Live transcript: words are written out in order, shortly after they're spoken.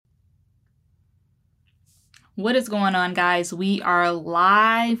What is going on, guys? We are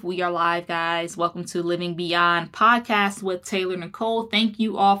live. We are live, guys. Welcome to Living Beyond podcast with Taylor Nicole. Thank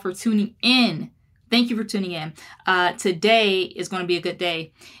you all for tuning in. Thank you for tuning in. Today is going to be a good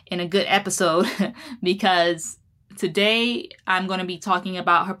day and a good episode because today I'm going to be talking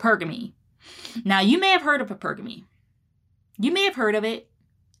about hypergamy. Now, you may have heard of hypergamy. You may have heard of it.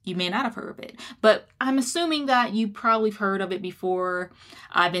 You may not have heard of it, but I'm assuming that you probably heard of it before.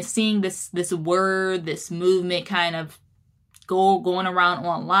 I've been seeing this word, this movement kind of going around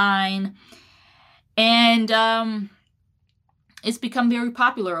online, and it's become very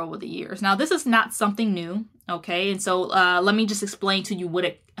popular over the years. Now, this is not something new, okay? And so let me just explain to you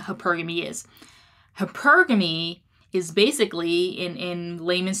what hypergamy is. Hypergamy is basically, in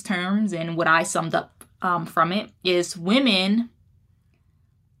layman's terms, and what I summed up from it, is women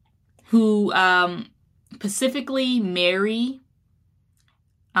who specifically marry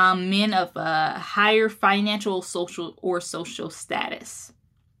men of a higher financial, social status.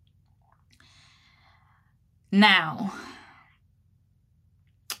 Now,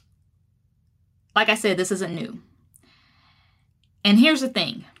 like I said, this isn't new. And here's the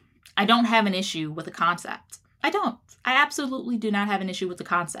thing. I don't have an issue with the concept. I don't. I absolutely do not have an issue with the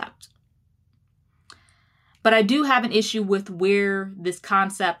concept. But I do have an issue with where this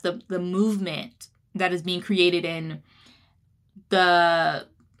concept, the movement that is being created and where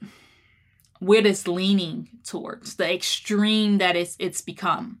it's leaning towards, the extreme that it's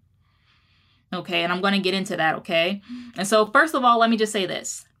become. Okay, and I'm going to get into that, okay? And so first of all, let me just say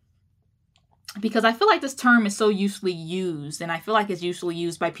this. Because I feel like this term is so usually used, and I feel like it's usually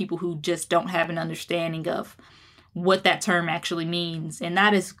used by people who just don't have an understanding of what that term actually means, and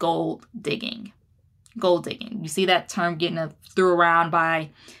that is gold digging. Gold digging. You see that term getting thrown around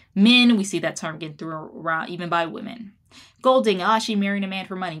by men. We see that term getting thrown around even by women. Gold digging. Oh, she married a man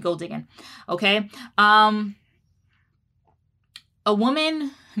for money. Gold digging. Okay. A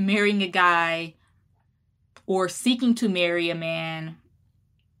woman marrying a guy or seeking to marry a man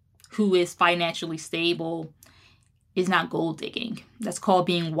who is financially stable is not gold digging. That's called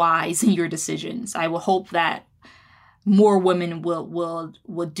being wise in your decisions. I will hope that more women will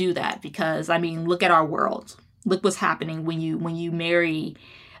do that, because I mean, look at our world. Look what's happening when you marry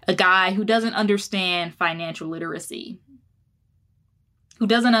a guy who doesn't understand financial literacy, who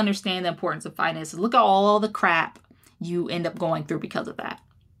doesn't understand the importance of finances. Look at all the crap you end up going through because of that,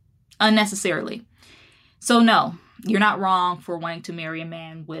 unnecessarily. So no, you're not wrong for wanting to marry a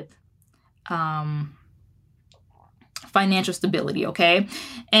man with financial stability, okay?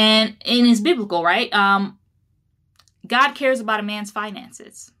 And it's biblical, right? God cares about a man's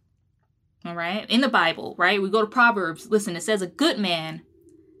finances. All right. In the Bible, right? We go to Proverbs. Listen, it says a good man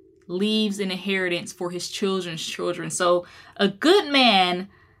leaves an inheritance for his children's children. So a good man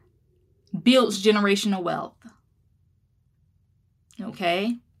builds generational wealth.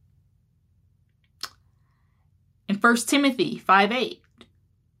 Okay. In 1 Timothy 5:8,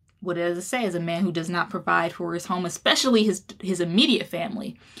 what does it say? Is a man who does not provide for his home, especially his immediate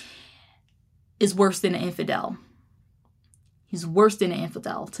family, is worse than an infidel. He's worse than an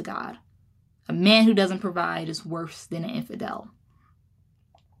infidel to God. A man who doesn't provide is worse than an infidel.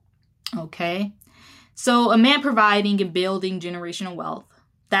 Okay? So a man providing and building generational wealth,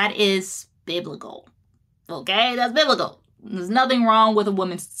 that is biblical. Okay? That's biblical. There's nothing wrong with a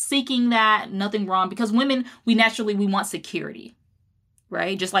woman seeking that. Nothing wrong. Because women, we want security.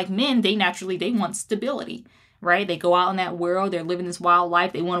 Right? Just like men, they want stability. Right? They go out in that world. They're living this wild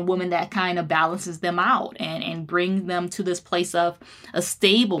life. They want a woman that kind of balances them out and bring them to this place of a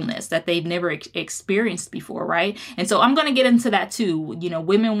stableness that they've never experienced before. Right? And so I'm going to get into that too. You know,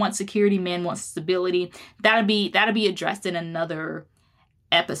 women want security. Men want stability. That'll be addressed in another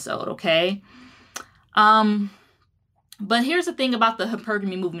episode. Okay. But here's the thing about the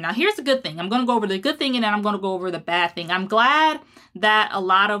hypergamy movement. Now, here's the good thing. I'm going to go over the good thing, and then I'm going to go over the bad thing. I'm glad that a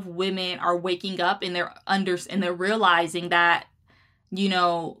lot of women are waking up and they're realizing that, you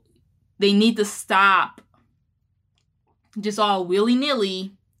know, they need to stop just all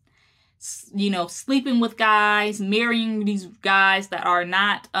willy-nilly, you know, sleeping with guys, marrying these guys that are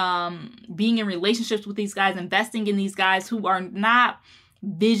not being in relationships with these guys, investing in these guys who are not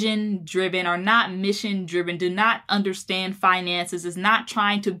vision driven, are not mission driven, do not understand finances, is not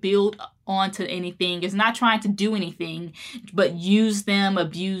trying to build onto anything, is not trying to do anything, but use them,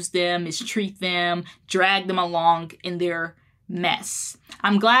 abuse them, mistreat them, drag them along in their mess.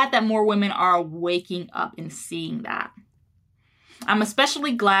 I'm glad that more women are waking up and seeing that. I'm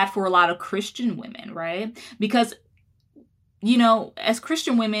especially glad for a lot of Christian women, right? Because, you know, as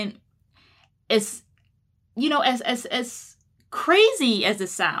Christian women, it's, you know, as crazy as it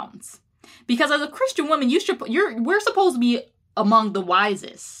sounds, Because as a Christian woman, we're supposed to be among the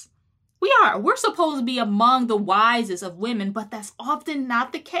wisest. We are. We're supposed to be among the wisest of women, but that's often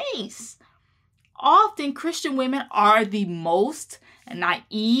not the case. Often Christian women are the most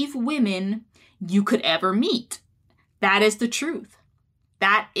naive women you could ever meet. That is the truth.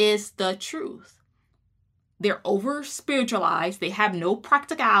 That is the truth. They're over spiritualized. They have no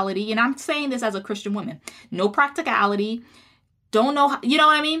practicality. And I'm saying this as a Christian woman. No practicality. Don't know, you know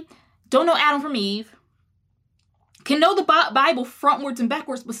what I mean? Don't know Adam from Eve. Can know the Bible frontwards and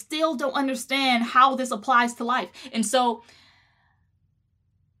backwards, but still don't understand how this applies to life. And so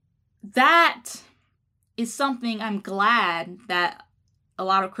that is something I'm glad that a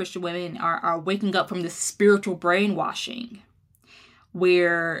lot of Christian women are waking up from this spiritual brainwashing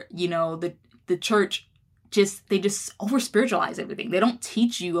where, you know, the church they just over spiritualize everything. They don't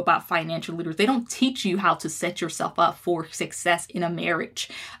teach you about financial literacy. They don't teach you how to set yourself up for success in a marriage.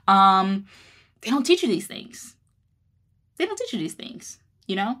 They don't teach you these things. They don't teach you these things,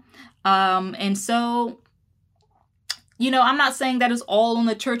 you know? And so, you know, I'm not saying that it's all on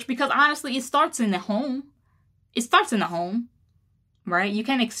the church because honestly, it starts in the home. It starts in the home, right? You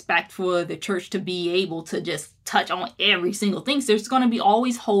can't expect for the church to be able to just touch on every single thing. So there's going to be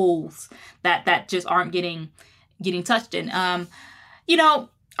always holes that just aren't getting touched in, you know,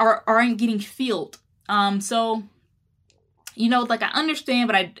 or aren't getting filled. So, you know, like I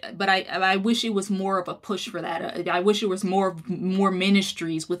understand, but I wish it was more of a push for that. I wish it was more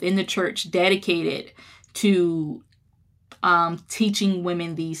ministries within the church dedicated to teaching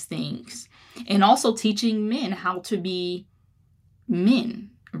women these things and also teaching men how to be men,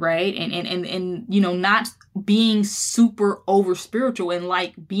 right? And you know, not being super over spiritual and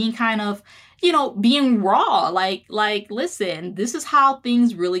like being kind of, you know, being raw, like listen, this is how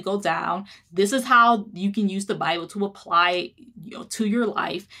things really go down. This is how you can use the Bible to apply, you know, to your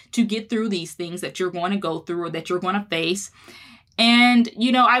life to get through these things that you're going to go through or that you're going to face. And,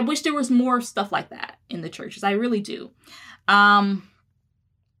 you know, I wish there was more stuff like that in the churches. I really do.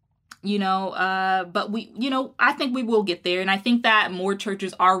 You know, but we, you know, I think we will get there. And I think that more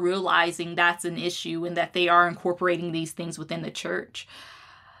churches are realizing that's an issue and that they are incorporating these things within the church.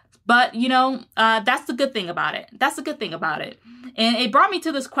 But, you know, that's the good thing about it. That's the good thing about it. And it brought me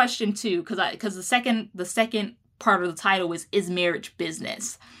to this question too, because the second part of the title is marriage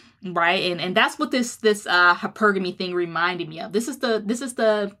business, right? And that's what this hypergamy thing reminded me of. This is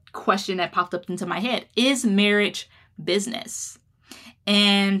the question that popped up into my head. Is marriage business?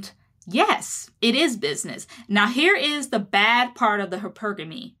 And yes, it is business. Now, here is the bad part of the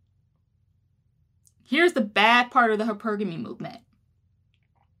hypergamy. Here's the bad part of the hypergamy movement.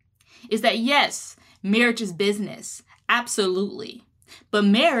 Is that yes, marriage is business. Absolutely. But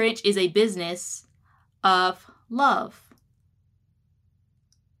marriage is a business of love.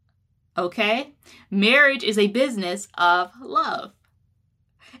 Okay? Marriage is a business of love.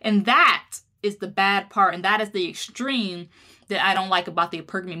 And that is the bad part. And that is the extreme that I don't like about the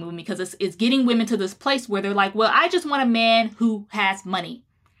hypergamy movement, because it's getting women to this place where they're like, well, I just want a man who has money.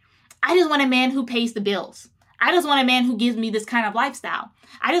 I just want a man who pays the bills. I just want a man who gives me this kind of lifestyle.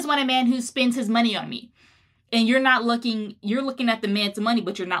 I just want a man who spends his money on me. And you're looking at the man's money,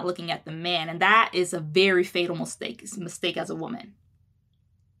 but you're not looking at the man. And that is a very fatal mistake. It's a mistake as a woman.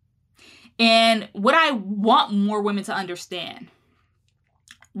 And what I want more women to understand,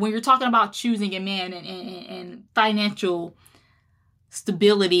 when you're talking about choosing a man and financial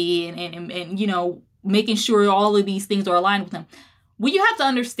stability and you know, making sure all of these things are aligned with him, what you have to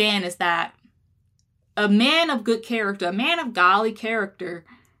understand is that a man of good character, a man of godly character,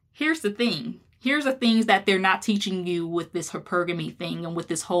 here's the thing. Here's the things that they're not teaching you with this hypergamy thing and with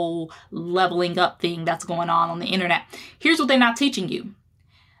this whole leveling up thing that's going on the internet. Here's what they're not teaching you.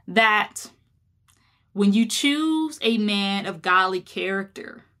 That when you choose a man of godly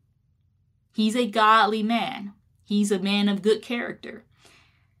character, he's a godly man. He's a man of good character.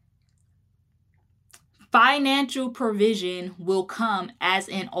 Financial provision will come as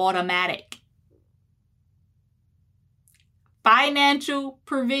an automatic. Financial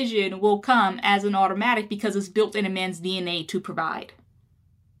provision will come as an automatic because it's built in a man's DNA to provide.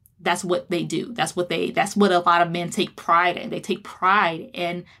 That's what they do. That's what a lot of men take pride in. They take pride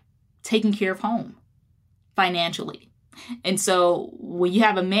in taking care of home financially. And so when you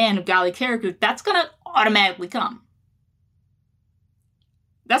have a man of godly character, that's going to automatically come.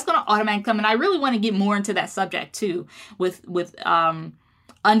 That's going to automatically come. And I really want to get more into that subject too, with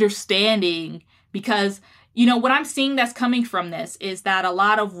understanding, because you know, what I'm seeing that's coming from this is that a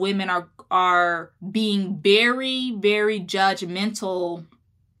lot of women are being very, very judgmental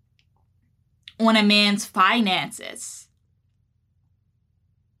on a man's finances.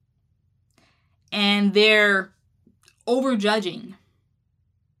 and they're overjudging.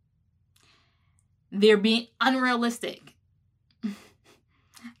 They're being unrealistic.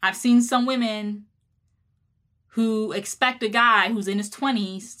 I've seen some women who expect a guy who's in his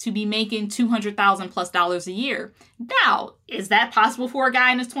 20s to be making $200,000+ a year. Now, is that possible for a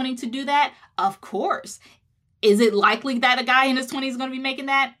guy in his 20s to do that? Of course. Is it likely that a guy in his 20s is going to be making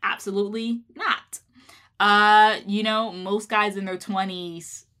that? Absolutely not. Most guys in their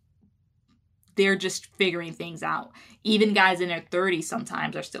 20s, they're just figuring things out. Even guys in their 30s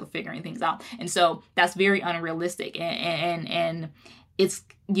sometimes are still figuring things out. And so that's very unrealistic. And it's,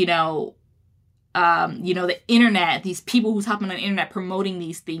 the internet, these people who's hopping on the internet promoting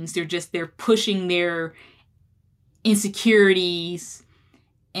these things, they're pushing their insecurities,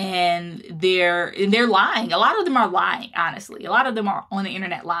 and they're lying. A lot of them are lying, honestly. A lot of them are on the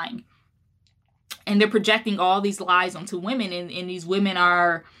internet lying. And they're projecting all these lies onto women, and these women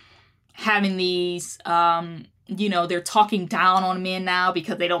are having these, they're talking down on men now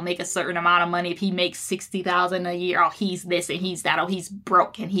because they don't make a certain amount of money. If he makes $60,000 a year, oh, he's this and he's that, oh, he's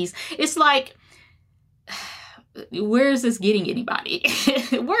broke, and it's like, where is this getting anybody?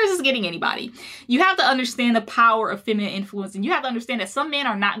 Where is this getting anybody? You have to understand the power of feminine influence, and you have to understand that some men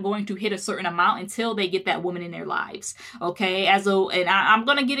are not going to hit a certain amount until they get that woman in their lives. Okay, I'm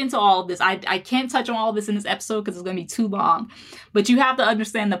going to get into all of this. I can't touch on all this in this episode because it's going to be too long. But you have to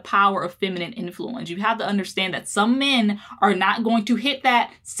understand the power of feminine influence. You have to understand that some men are not going to hit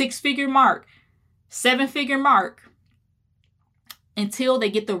that 6-figure mark, 7-figure mark until they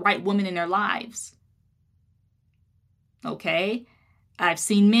get the right woman in their lives. Okay, I've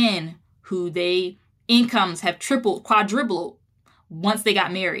seen men who they incomes have tripled, quadrupled once they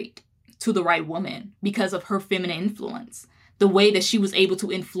got married to the right woman because of her feminine influence. The way that she was able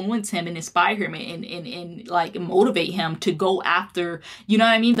to influence him and inspire him and like motivate him to go after,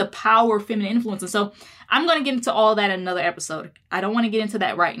 the power of feminine influence. And so I'm going to get into all that in another episode. I don't want to get into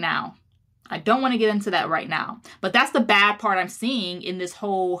that right now. But that's the bad part I'm seeing in this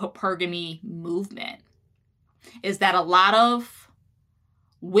whole hypergamy movement. Is that a lot of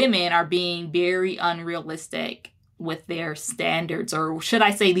women are being very unrealistic with their standards, or should I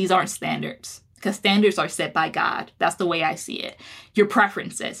say these aren't standards, because standards are set by God. That's the way I see it. Your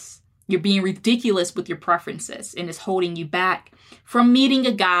preferences. You're being ridiculous with your preferences, and it's holding you back from meeting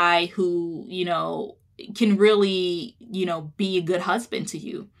a guy who, can really, be a good husband to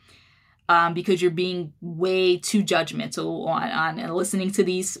you. Because you're being way too judgmental on and listening to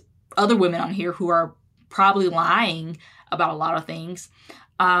these other women on here who are probably lying about a lot of things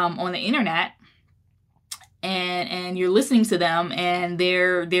on the internet, and you're listening to them, and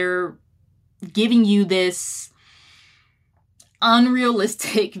they're giving you this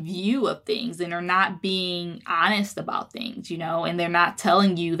unrealistic view of things, and they're not being honest about things, and they're not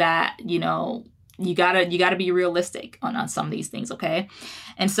telling you that, you gotta be realistic on some of these things, okay?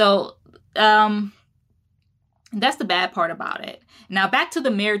 And so that's the bad part about it. Now back to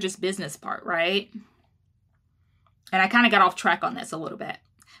the marriage is business part, right? And I kind of got off track on this a little bit.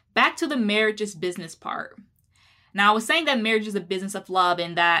 Back to the marriage is business part. Now, I was saying that marriage is a business of love,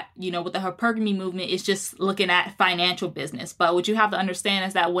 and that, with the hypergamy movement, it's just looking at financial business. But what you have to understand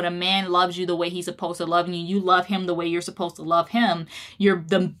is that when a man loves you the way he's supposed to love you, you love him the way you're supposed to love him,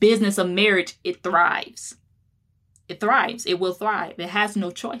 the business of marriage, it thrives. It thrives. It will thrive. It has no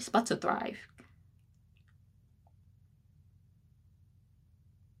choice but to thrive.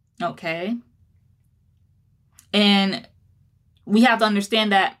 Okay? And we have to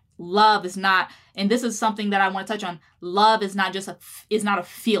understand that love is not, and this is something that I want to touch on, love is not is not a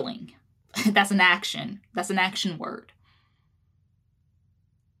feeling. That's an action. That's an action word.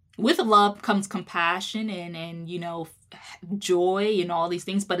 With love comes compassion and joy and all these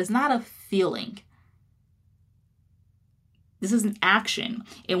things, but it's not a feeling. This is an action.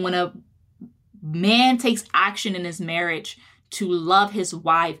 And when a man takes action in his marriage to love his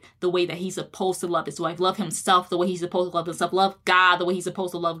wife the way that he's supposed to love his wife, love himself the way he's supposed to love himself, love God the way he's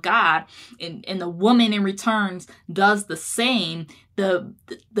supposed to love God, and the woman in returns does the same, the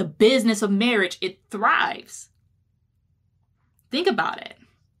business of marriage, it thrives. Think about it.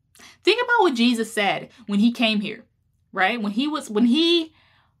 Think about what Jesus said when he came here, right? When he was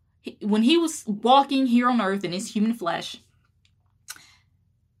walking here on earth in his human flesh,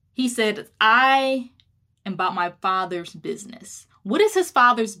 he said, I am about my Father's business. What is his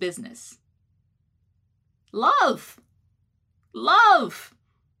Father's business? Love. Love.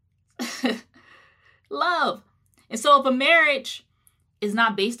 Love. And so if a marriage is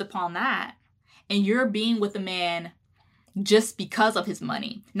not based upon that, and you're being with a man just because of his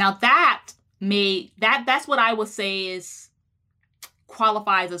money, now that's what I would say is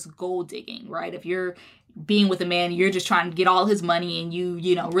qualifies as gold digging, right? If you're being with a man, you're just trying to get all his money and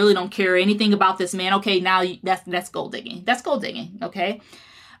you know, really don't care anything about this man. Okay, now that's gold digging. That's gold digging, okay?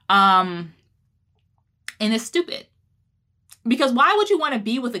 And it's stupid. Because why would you want to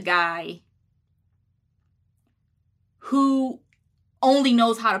be with a guy who only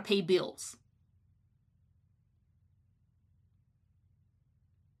knows how to pay bills?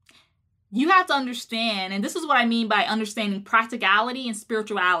 You have to understand, and this is what I mean by understanding practicality and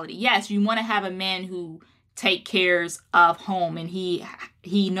spirituality. Yes, you want to have a man who take cares of home and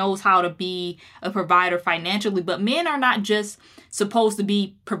he knows how to be a provider financially, but men are not just supposed to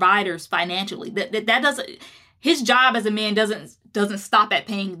be providers financially. That doesn't, his job as a man doesn't stop at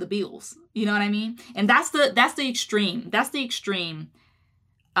paying the bills. You know what I mean? And that's the extreme. That's the extreme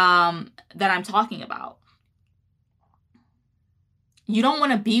that I'm talking about. You don't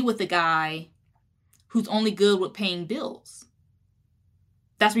want to be with a guy who's only good with paying bills.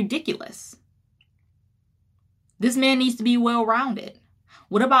 That's ridiculous. This man needs to be well-rounded.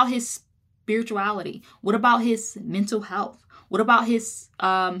 What about his spirituality? What about his mental health? What about his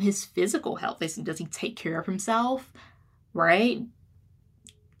physical health? Does he take care of himself? Right?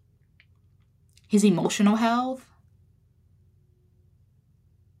 His emotional health?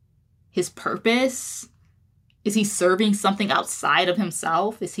 His purpose? Is he serving something outside of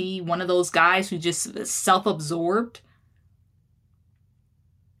himself? Is he one of those guys who just self-absorbed?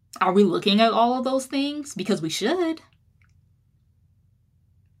 Are we looking at all of those things? Because we should.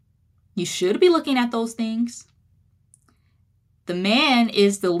 You should be looking at those things. The man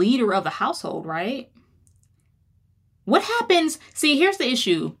is the leader of the household, right? What happens? See, here's the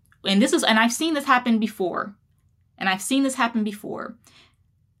issue. And I've seen this happen before.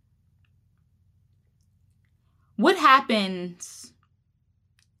 What happens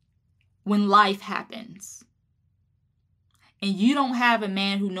when life happens and you don't have a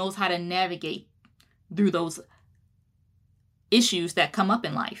man who knows how to navigate through those issues that come up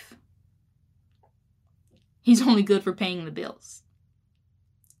in life? He's only good for paying the bills.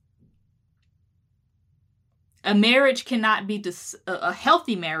 A marriage cannot be, a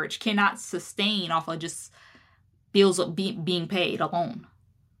healthy marriage cannot sustain off of just bills being paid alone.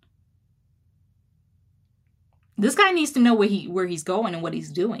 This guy needs to know where he's going and what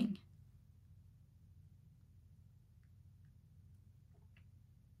he's doing.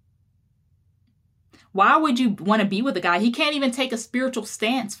 Why would you want to be with a guy? He can't even take a spiritual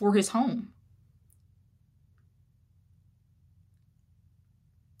stance for his home.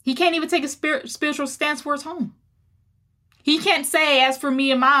 He can't even take a spiritual stance for his home. He can't say, as for me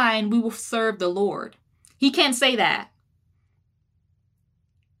and mine, we will serve the Lord. He can't say that.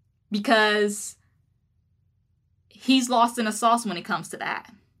 Because he's lost in a sauce when it comes to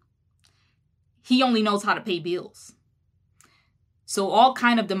that. He only knows how to pay bills. So all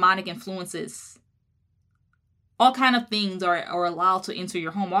kind of demonic influences, all kind of things are allowed to enter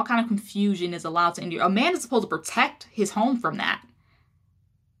your home. All kind of confusion is allowed to enter. A man is supposed to protect his home from that.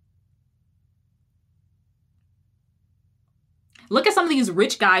 Look at some of these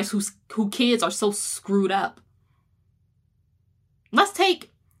rich guys whose kids are so screwed up. Let's take,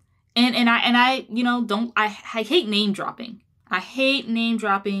 I hate name dropping. I hate name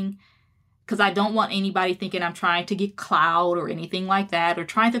dropping because I don't want anybody thinking I'm trying to get clout or anything like that or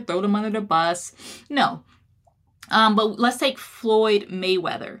trying to throw them under the bus. No. But let's take Floyd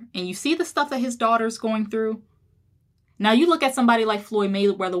Mayweather. And you see the stuff that his daughter's going through? Now, you look at somebody like Floyd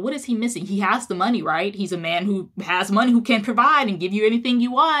Mayweather, what is he missing? He has the money, right? He's a man who has money, who can provide and give you anything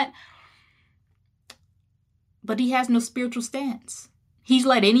you want. But he has no spiritual stance. He's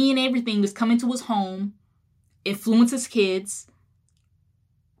let any and everything that's come into his home influence his kids.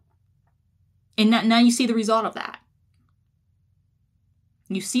 And now you see the result of that.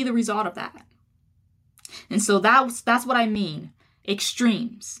 You see the result of that. And so that's what I mean.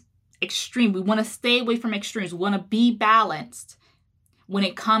 Extremes. Extreme. We want to stay away from extremes. We want to be balanced when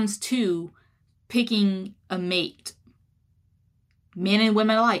it comes to picking a mate. Men and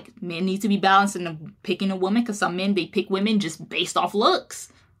women alike. Men need to be balanced in picking a woman because some men, they pick women just based off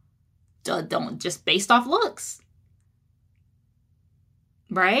looks. Don't just based off looks.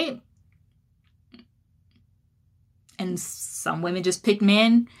 Right? And some women just pick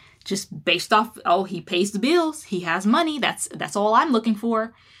men just based off, oh, he pays the bills. He has money. That's all I'm looking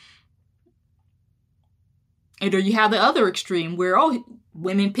for. And or you have the other extreme where, oh,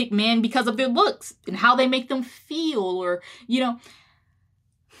 women pick men because of their looks and how they make them feel or,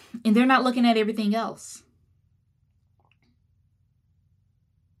 and they're not looking at everything else.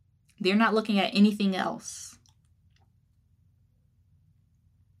 They're not looking at anything else.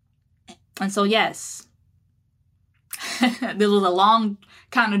 And so, yes, This was a long,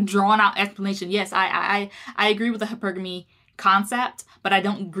 kind of drawn out explanation. Yes, I agree with the hypergamy concept, but I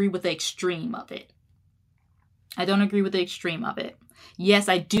don't agree with the extreme of it. I don't agree with the extreme of it. Yes,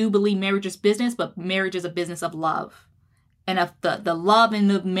 I do believe marriage is business, but marriage is a business of love. And if the love in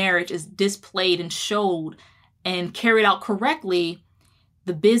the marriage is displayed and showed and carried out correctly,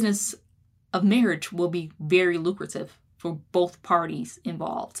 the business of marriage will be very lucrative for both parties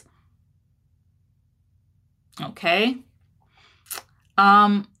involved. Okay.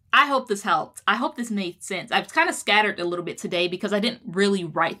 I hope this helped. I hope this made sense. I've kind of scattered a little bit today because I didn't really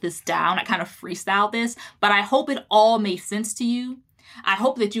write this down. I kind of freestyled this, but I hope it all made sense to you. I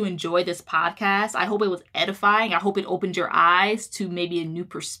hope that you enjoyed this podcast. I hope it was edifying. I hope it opened your eyes to maybe a new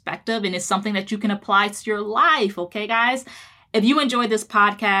perspective and it's something that you can apply to your life. Okay, guys? If you enjoyed this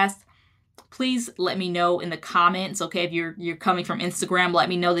podcast, please let me know in the comments. Okay, if you're coming from Instagram, let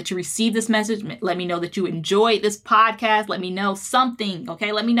me know that you received this message. Let me know that you enjoyed this podcast. Let me know something.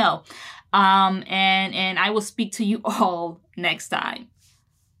 Okay, let me know. And I will speak to you all next time.